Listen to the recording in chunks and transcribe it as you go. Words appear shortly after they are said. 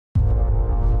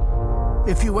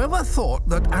If you ever thought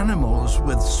that animals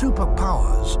with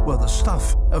superpowers were the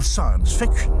stuff of science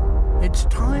fiction, it's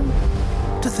time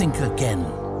to think again.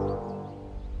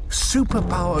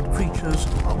 Superpowered creatures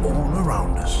are all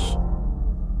around us.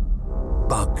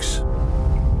 Bugs.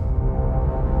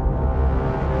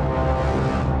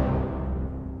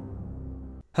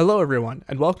 Hello everyone,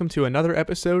 and welcome to another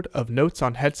episode of Notes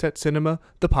on Headset Cinema,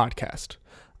 the podcast.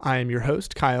 I am your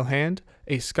host, Kyle Hand,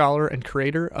 a scholar and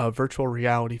creator of virtual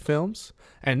reality films,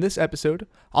 and in this episode,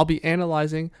 I'll be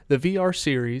analyzing the VR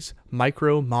series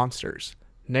Micro Monsters,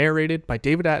 narrated by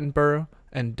David Attenborough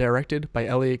and directed by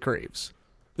Elliot Graves.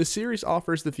 The series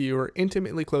offers the viewer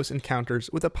intimately close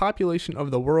encounters with a population of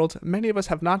the world many of us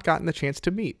have not gotten the chance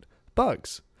to meet,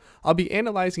 bugs. I'll be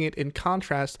analyzing it in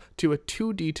contrast to a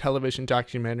 2D television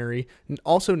documentary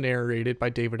also narrated by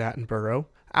David Attenborough,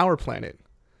 Our Planet.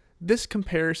 This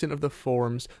comparison of the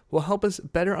forms will help us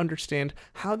better understand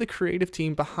how the creative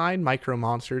team behind Micro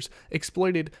Monsters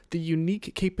exploited the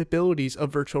unique capabilities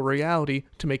of virtual reality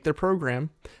to make their program,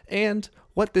 and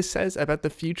what this says about the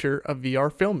future of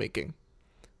VR filmmaking.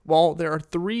 While there are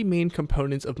three main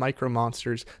components of Micro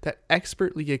Monsters that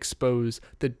expertly expose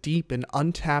the deep and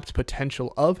untapped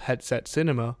potential of headset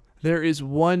cinema, there is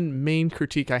one main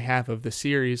critique I have of the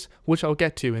series, which I'll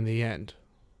get to in the end.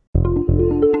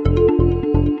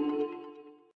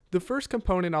 The first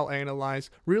component I'll analyze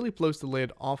really blows the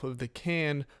lid off of the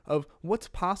can of what's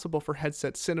possible for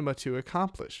headset cinema to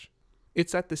accomplish.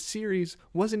 It's that the series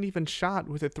wasn't even shot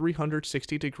with a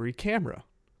 360-degree camera.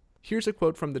 Here's a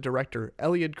quote from the director,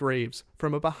 Elliot Graves,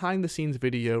 from a behind-the-scenes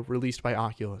video released by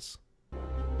Oculus.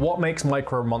 What makes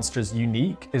Micro Monsters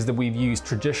unique is that we've used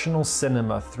traditional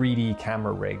cinema 3D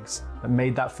camera rigs and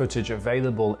made that footage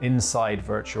available inside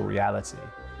virtual reality.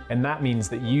 And that means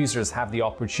that users have the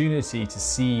opportunity to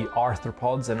see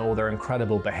arthropods and all their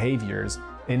incredible behaviors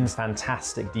in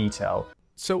fantastic detail.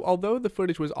 So although the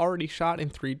footage was already shot in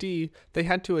 3D, they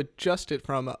had to adjust it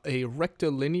from a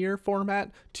rectilinear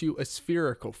format to a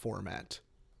spherical format.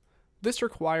 This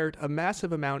required a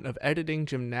massive amount of editing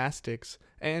gymnastics,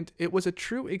 and it was a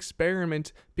true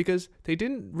experiment because they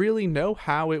didn't really know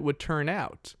how it would turn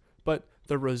out, but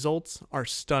the results are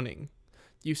stunning.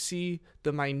 You see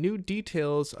the minute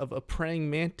details of a praying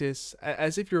mantis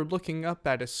as if you're looking up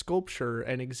at a sculpture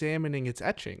and examining its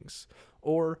etchings,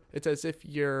 or it's as if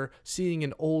you're seeing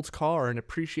an old car and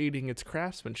appreciating its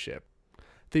craftsmanship.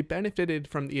 They benefited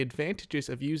from the advantages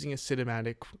of using a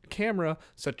cinematic camera,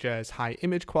 such as high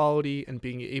image quality and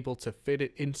being able to fit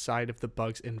it inside of the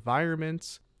bug's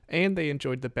environments, and they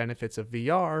enjoyed the benefits of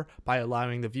VR by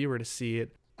allowing the viewer to see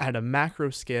it at a macro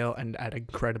scale and at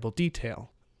incredible detail.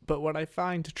 But what I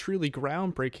find truly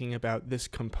groundbreaking about this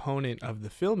component of the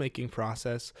filmmaking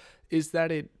process is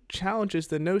that it challenges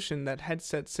the notion that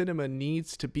headset cinema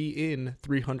needs to be in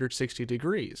 360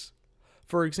 degrees.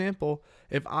 For example,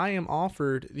 if I am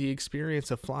offered the experience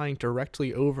of flying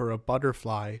directly over a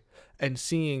butterfly and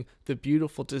seeing the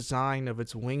beautiful design of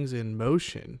its wings in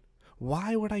motion,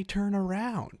 why would I turn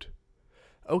around?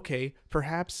 Okay,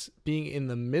 perhaps being in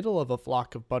the middle of a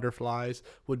flock of butterflies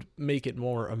would make it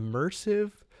more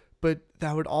immersive, but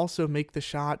that would also make the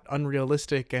shot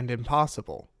unrealistic and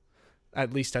impossible,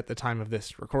 at least at the time of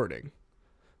this recording.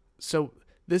 So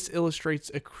this illustrates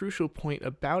a crucial point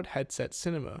about headset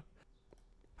cinema.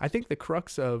 I think the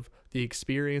crux of the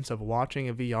experience of watching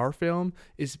a VR film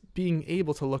is being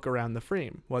able to look around the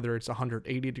frame, whether it's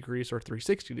 180 degrees or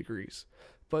 360 degrees.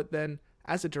 But then,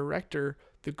 as a director,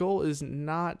 the goal is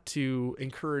not to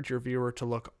encourage your viewer to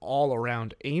look all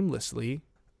around aimlessly.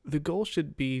 The goal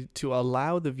should be to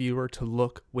allow the viewer to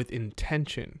look with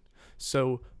intention.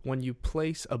 So when you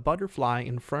place a butterfly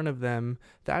in front of them,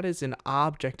 that is an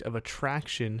object of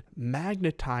attraction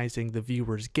magnetizing the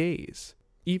viewer's gaze.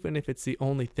 Even if it's the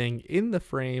only thing in the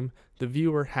frame, the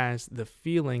viewer has the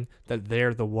feeling that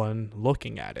they're the one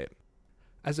looking at it.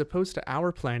 As opposed to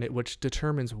Our Planet, which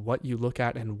determines what you look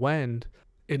at and when,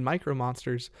 in Micro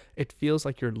Monsters, it feels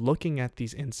like you're looking at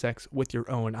these insects with your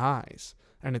own eyes.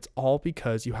 And it's all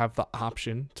because you have the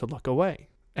option to look away.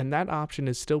 And that option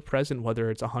is still present whether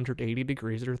it's 180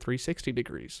 degrees or 360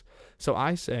 degrees. So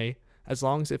I say, as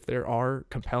long as if there are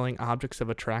compelling objects of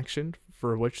attraction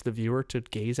for which the viewer to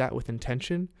gaze at with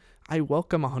intention, I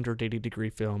welcome 180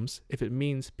 degree films if it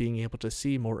means being able to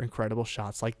see more incredible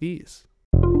shots like these.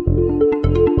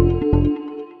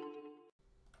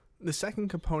 The second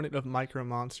component of Micro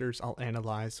Monsters I'll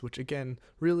analyze, which again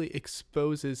really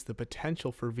exposes the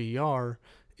potential for VR,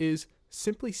 is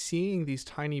simply seeing these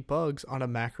tiny bugs on a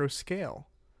macro scale.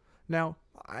 Now,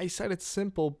 I said it's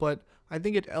simple, but I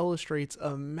think it illustrates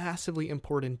a massively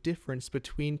important difference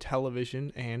between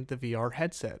television and the VR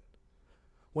headset.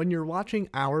 When you're watching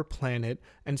Our Planet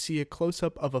and see a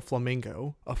close-up of a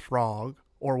flamingo, a frog,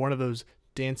 or one of those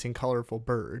dancing colorful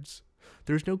birds,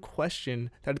 there's no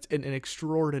question that it's an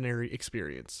extraordinary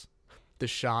experience. The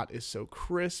shot is so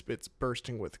crisp, it's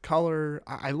bursting with color.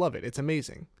 I love it, it's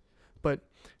amazing. But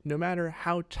no matter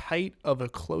how tight of a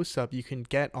close-up you can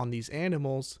get on these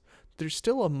animals, there's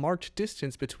still a marked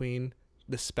distance between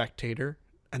the spectator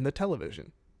and the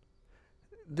television.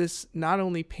 This not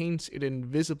only paints an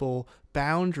invisible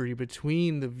boundary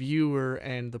between the viewer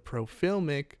and the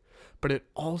profilmic, but it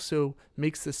also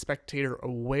makes the spectator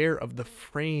aware of the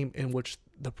frame in which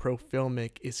the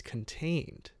profilmic is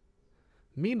contained.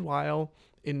 Meanwhile,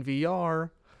 in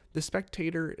VR, the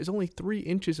spectator is only 3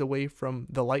 inches away from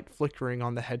the light flickering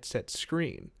on the headset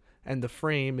screen, and the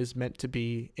frame is meant to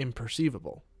be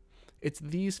imperceivable. It's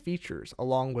these features,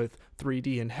 along with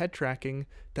 3D and head tracking,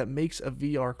 that makes a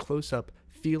VR close-up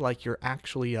feel like you're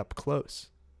actually up close.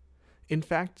 In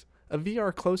fact, a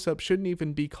VR close-up shouldn't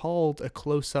even be called a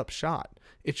close-up shot.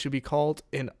 It should be called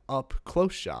an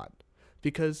up-close shot,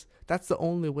 because that's the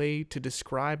only way to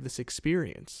describe this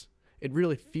experience. It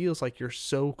really feels like you're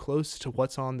so close to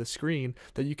what's on the screen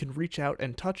that you can reach out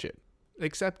and touch it.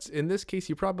 Except in this case,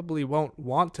 you probably won't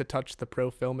want to touch the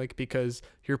profilmic because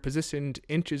you're positioned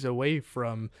inches away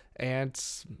from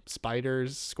ants,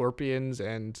 spiders, scorpions,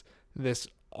 and this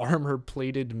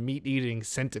armor-plated meat-eating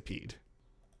centipede.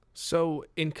 So,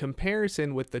 in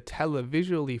comparison with the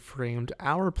televisually framed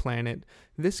Our Planet,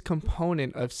 this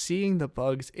component of seeing the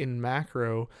bugs in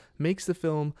macro makes the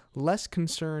film less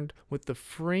concerned with the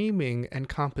framing and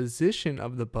composition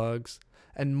of the bugs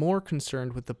and more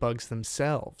concerned with the bugs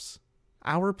themselves.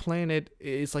 Our Planet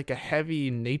is like a heavy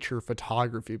nature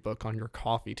photography book on your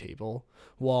coffee table,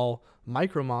 while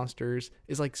Micro Monsters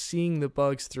is like seeing the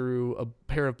bugs through a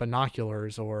pair of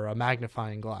binoculars or a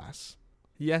magnifying glass.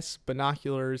 Yes,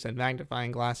 binoculars and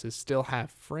magnifying glasses still have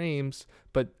frames,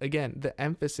 but again, the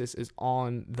emphasis is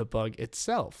on the bug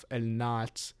itself and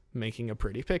not making a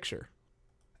pretty picture.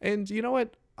 And you know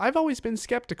what? I've always been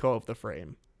skeptical of the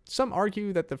frame. Some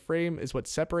argue that the frame is what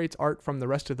separates art from the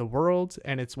rest of the world,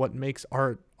 and it's what makes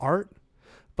art art.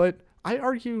 But I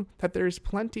argue that there's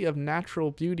plenty of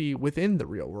natural beauty within the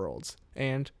real world,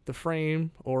 and the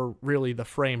frame, or really the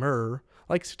framer,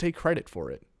 likes to take credit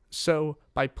for it. So,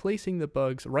 by placing the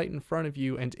bugs right in front of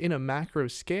you and in a macro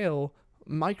scale,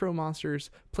 Micro Monsters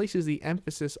places the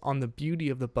emphasis on the beauty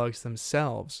of the bugs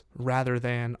themselves, rather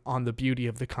than on the beauty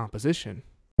of the composition.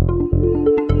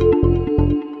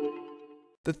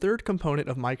 The third component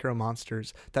of Micro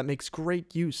Monsters that makes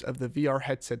great use of the VR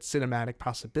headset's cinematic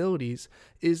possibilities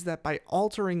is that by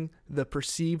altering the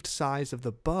perceived size of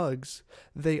the bugs,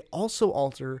 they also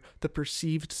alter the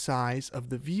perceived size of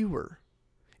the viewer.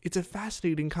 It's a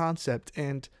fascinating concept,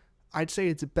 and I'd say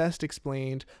it's best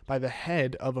explained by the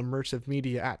head of immersive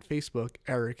media at Facebook,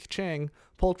 Eric Chang,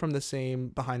 pulled from the same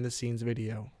behind-the-scenes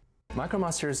video. Micro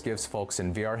Monsters gives folks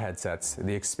in VR headsets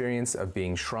the experience of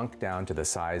being shrunk down to the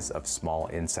size of small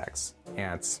insects,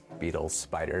 ants, beetles,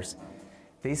 spiders.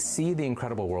 They see the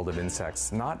incredible world of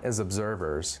insects not as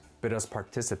observers, but as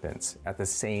participants at the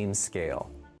same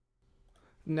scale.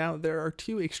 Now, there are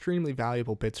 2 extremely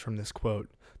valuable bits from this quote.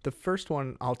 The first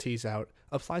one I'll tease out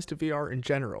applies to VR in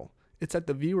general. It's that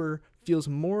the viewer feels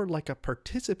more like a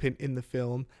participant in the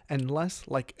film and less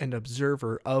like an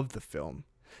observer of the film.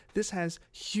 This has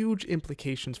huge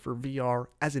implications for VR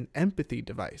as an empathy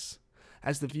device,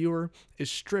 as the viewer is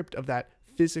stripped of that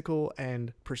physical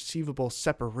and perceivable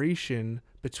separation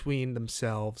between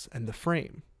themselves and the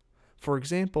frame. For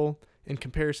example, in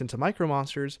comparison to Micro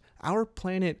Monsters, Our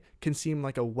Planet can seem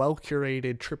like a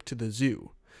well-curated trip to the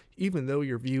zoo. Even though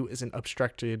your view isn't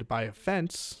obstructed by a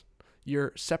fence,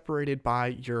 you're separated by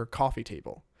your coffee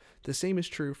table. The same is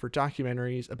true for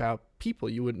documentaries about people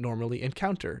you would normally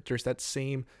encounter. There's that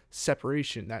same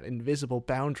separation, that invisible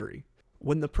boundary.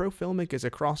 When the profilmic is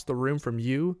across the room from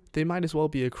you, they might as well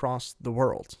be across the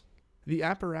world. The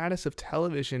apparatus of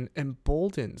television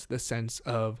emboldens the sense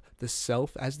of the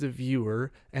self as the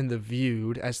viewer and the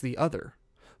viewed as the other.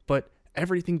 But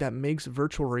everything that makes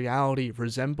virtual reality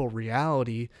resemble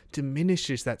reality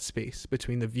diminishes that space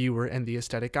between the viewer and the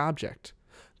aesthetic object.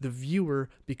 The viewer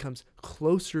becomes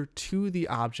closer to the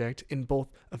object in both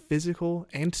a physical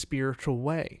and spiritual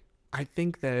way. I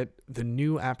think that the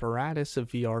new apparatus of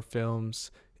VR films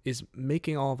is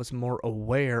making all of us more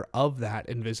aware of that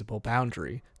invisible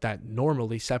boundary that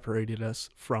normally separated us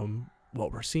from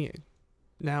what we're seeing.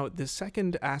 Now, the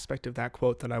second aspect of that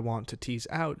quote that I want to tease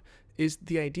out is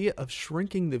the idea of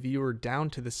shrinking the viewer down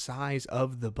to the size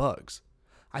of the bugs.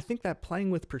 I think that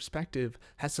playing with perspective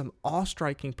has some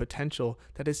awe-striking potential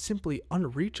that is simply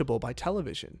unreachable by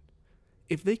television.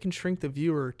 if they can shrink the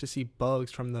viewer to see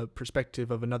bugs from the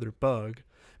perspective of another bug,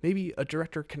 maybe a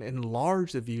director can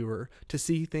enlarge the viewer to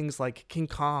see things like King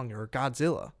Kong or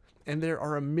Godzilla. And there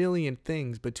are a million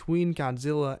things between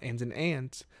Godzilla and an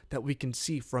ant that we can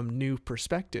see from new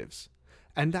perspectives.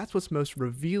 And that's what's most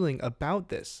revealing about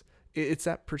this. It's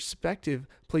that perspective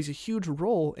plays a huge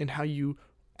role in how you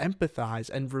empathize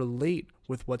and relate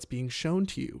with what's being shown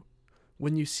to you.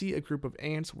 When you see a group of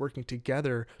ants working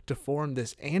together to form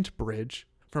this ant bridge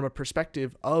from a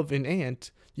perspective of an ant,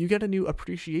 you get a new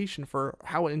appreciation for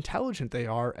how intelligent they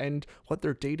are and what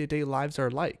their day-to-day lives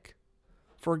are like.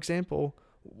 For example,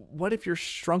 what if you're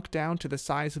shrunk down to the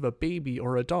size of a baby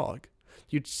or a dog?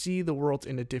 You'd see the world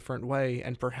in a different way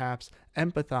and perhaps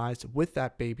empathize with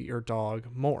that baby or dog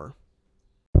more.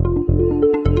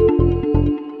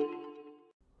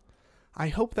 I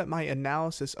hope that my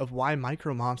analysis of why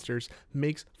Micro Monsters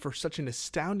makes for such an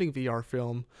astounding VR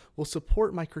film will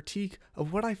support my critique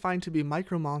of what I find to be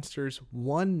Micro Monsters'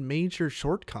 one major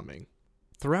shortcoming.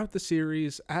 Throughout the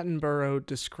series, Attenborough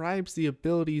describes the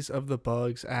abilities of the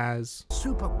bugs as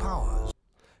superpowers.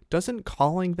 Doesn't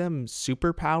calling them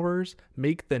superpowers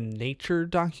make the nature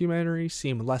documentary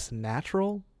seem less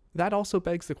natural? That also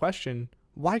begs the question,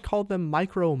 why call them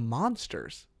Micro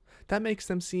Monsters? That makes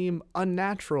them seem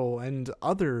unnatural and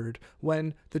othered,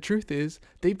 when the truth is,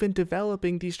 they've been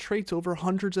developing these traits over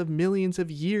hundreds of millions of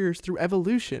years through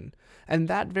evolution, and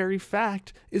that very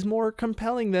fact is more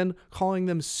compelling than calling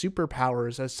them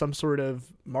superpowers as some sort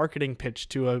of marketing pitch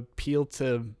to appeal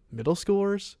to middle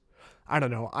schoolers. I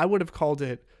don't know, I would have called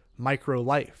it Micro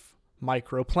Life,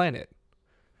 Micro Planet.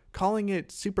 Calling it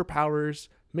superpowers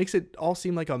makes it all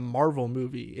seem like a Marvel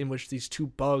movie in which these two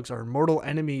bugs are mortal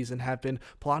enemies and have been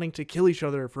plotting to kill each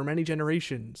other for many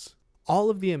generations. All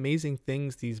of the amazing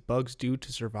things these bugs do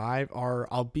to survive are,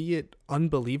 albeit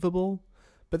unbelievable,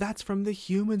 but that's from the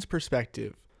human's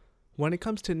perspective. When it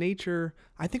comes to nature,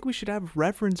 I think we should have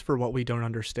reverence for what we don't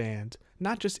understand,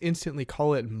 not just instantly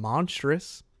call it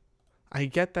monstrous. I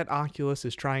get that Oculus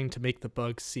is trying to make the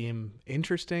bugs seem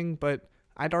interesting, but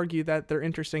I'd argue that they're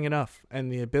interesting enough,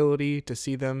 and the ability to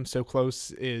see them so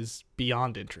close is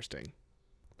beyond interesting.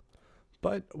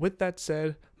 But with that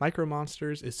said, Micro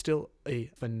Monsters is still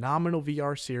a phenomenal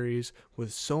VR series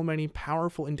with so many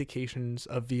powerful indications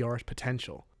of VR's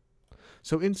potential.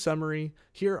 So in summary,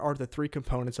 here are the three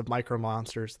components of Micro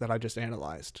Monsters that I just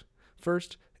analyzed.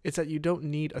 First, it's that you don't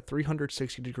need a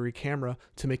 360-degree camera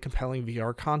to make compelling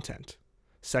VR content.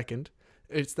 Second,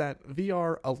 it's that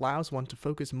VR allows one to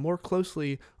focus more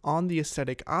closely on the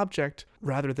aesthetic object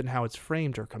rather than how it's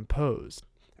framed or composed.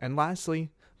 And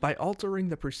lastly, by altering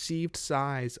the perceived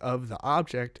size of the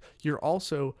object, you're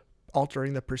also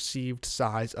altering the perceived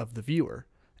size of the viewer.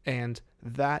 And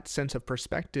that sense of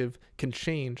perspective can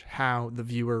change how the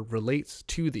viewer relates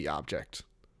to the object.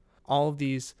 All of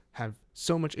these have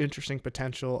so much interesting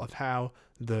potential of how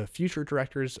the future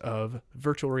directors of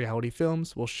virtual reality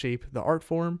films will shape the art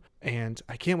form, and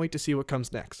I can't wait to see what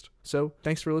comes next. So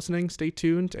thanks for listening, stay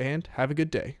tuned, and have a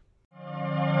good day.